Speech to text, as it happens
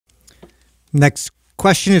Next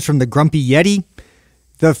question is from the Grumpy Yeti.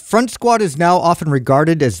 The front squat is now often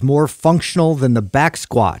regarded as more functional than the back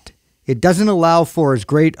squat. It doesn't allow for as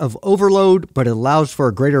great of overload, but it allows for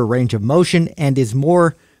a greater range of motion and is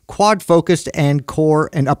more quad focused and core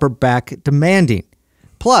and upper back demanding.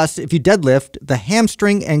 Plus, if you deadlift, the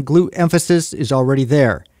hamstring and glute emphasis is already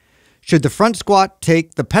there. Should the front squat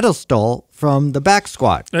take the pedestal from the back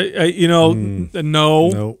squat? No,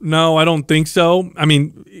 I don't think so. I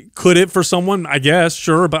mean, could it for someone? I guess,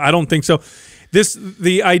 sure, but I don't think so.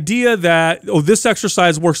 The idea that, this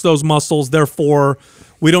exercise works those muscles, therefore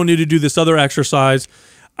we don't need to do this other exercise,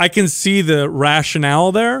 I can see the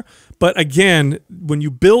rationale there. But again, when you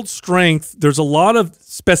build strength, there's a lot of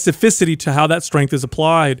specificity to how that strength is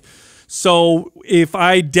applied. So if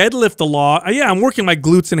I deadlift a lot, I'm working my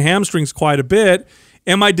glutes and hamstrings quite a bit.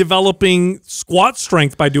 Am I developing squat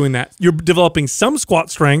strength by doing that? You're developing some squat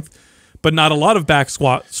strength, but not a lot of back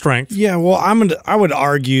squat strength. Yeah, well, I would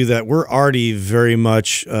argue that we're already very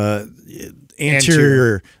much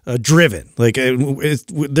anterior driven. Like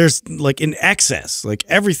there's like in excess, like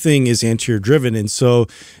everything is anterior driven, and so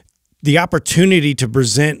the opportunity to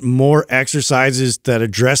present more exercises that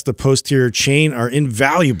address the posterior chain are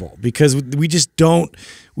invaluable because we just don't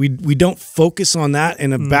we don't focus on that,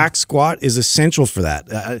 and a back squat is essential for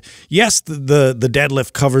that. Yes, the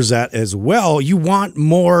deadlift covers that as well. You want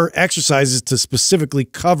more exercises to specifically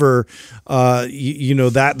cover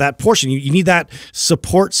that portion. You need that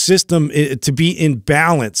support system to be in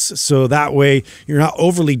balance, so that way you're not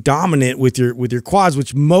overly dominant with your quads,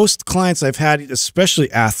 which most clients I've had,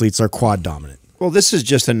 especially athletes, are quad dominant. Well, this is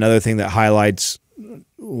just another thing that highlights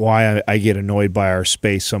why I get annoyed by our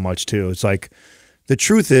space so much too. It's like, the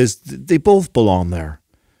truth is they both belong there.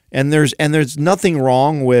 And there's nothing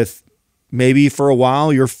wrong with maybe for a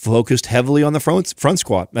while you're focused heavily on the front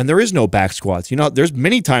squat, and there is no back squats. You know, there's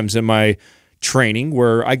many times in my training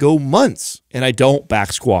where I go months and I don't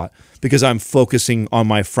back squat because I'm focusing on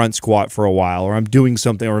my front squat for a while, or I'm doing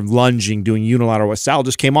something, or I'm lunging, doing unilateral. Sal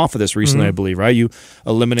just came off of this recently, I believe, right? You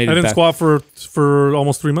eliminated I didn't squat for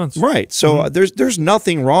almost 3 months. Right. So there's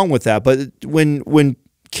nothing wrong with that. But when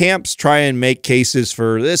camps try and make cases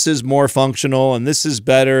for this is more functional and this is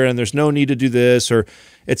better and there's no need to do this, or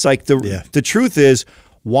it's like the truth is,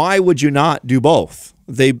 why would you not do both?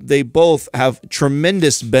 They both have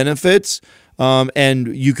tremendous benefits,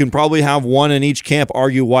 and you can probably have one in each camp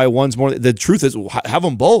argue why one's more. The truth is, have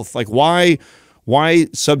them both. Like, why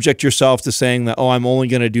subject yourself to saying that, I'm only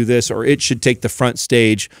going to do this, or it should take the front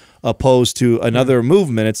stage opposed to another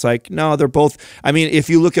movement? It's like, no, they're both. I mean,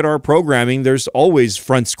 if you look at our programming, there's always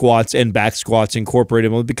front squats and back squats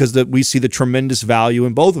incorporated because we see the tremendous value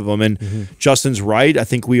in both of them. And Justin's right. I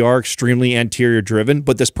think we are extremely anterior driven,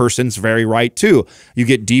 but this person's very right too. You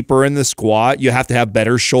get deeper in the squat, you have to have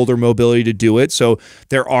better shoulder mobility to do it. So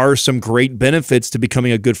there are some great benefits to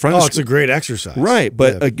becoming a good front squat. It's a great exercise. Right.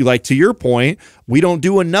 But like to your point, we don't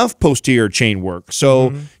do enough posterior chain work.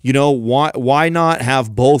 So, why not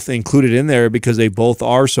have both included in there, because they both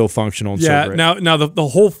are so functional and so great. Now the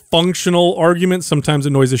whole functional argument sometimes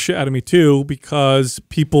annoys the shit out of me too, because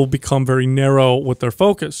people become very narrow with their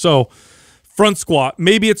focus. So front squat,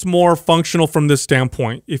 maybe it's more functional from this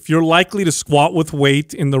standpoint. If you're likely to squat with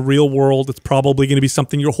weight in the real world, it's probably going to be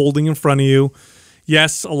something you're holding in front of you.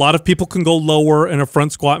 Yes, a lot of people can go lower in a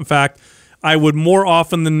front squat. In fact, I would more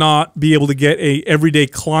often than not be able to get a everyday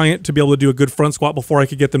client to be able to do a good front squat before I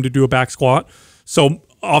could get them to do a back squat. So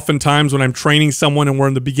oftentimes when I'm training someone and we're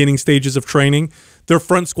in the beginning stages of training, they're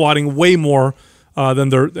front squatting way more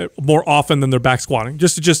more often than they're back squatting.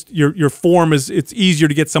 Just your form it's easier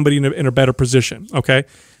to get somebody in a better position. Okay.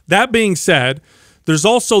 That being said, there's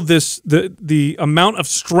also the amount of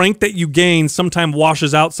strength that you gain sometimes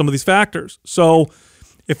washes out some of these factors. So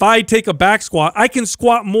if I take a back squat, I can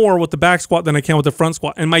squat more with the back squat than I can with the front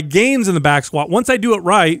squat. And my gains in the back squat, once I do it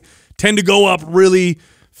right, tend to go up really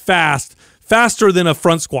fast. Faster than a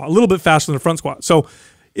front squat, a little bit faster than a front squat. So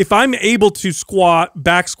if I'm able to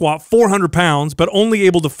back squat 400 pounds, but only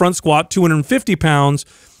able to front squat 250 pounds,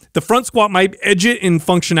 the front squat might edge it in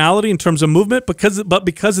functionality in terms of movement, but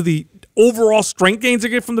because of the overall strength gains I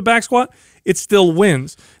get from the back squat, it still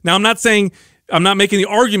wins. Now, I'm not making the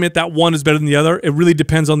argument that one is better than the other. It really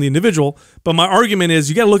depends on the individual. But my argument is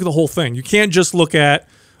you got to look at the whole thing. You can't just look at,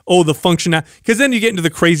 oh, the function, because then you get into the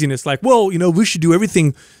craziness like, well, you know, we should do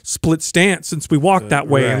everything split stance since we walk that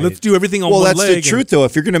way, and let's do everything on one leg. Well, that's the truth, though.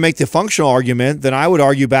 If you're going to make the functional argument, then I would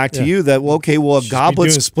argue back to you that, well, okay, well, a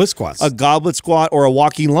goblet split squats, a goblet squat or a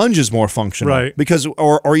walking lunge is more functional, right? Because,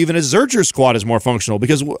 or even a Zercher squat is more functional,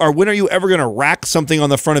 because, or when are you ever going to rack something on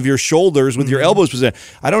the front of your shoulders with your elbows positioned?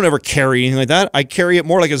 I don't ever carry anything like that. I carry it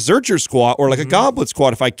more like a Zercher squat or like a goblet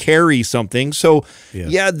squat if I carry something. So,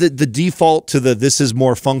 yeah, the default to this is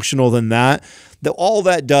more functional than that. All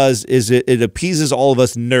that does is it appeases all of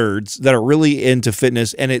us nerds that are really into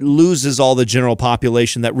fitness, and it loses all the general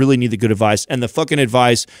population that really need the good advice. And the fucking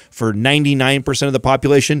advice for 99% of the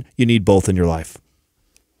population, you need both in your life.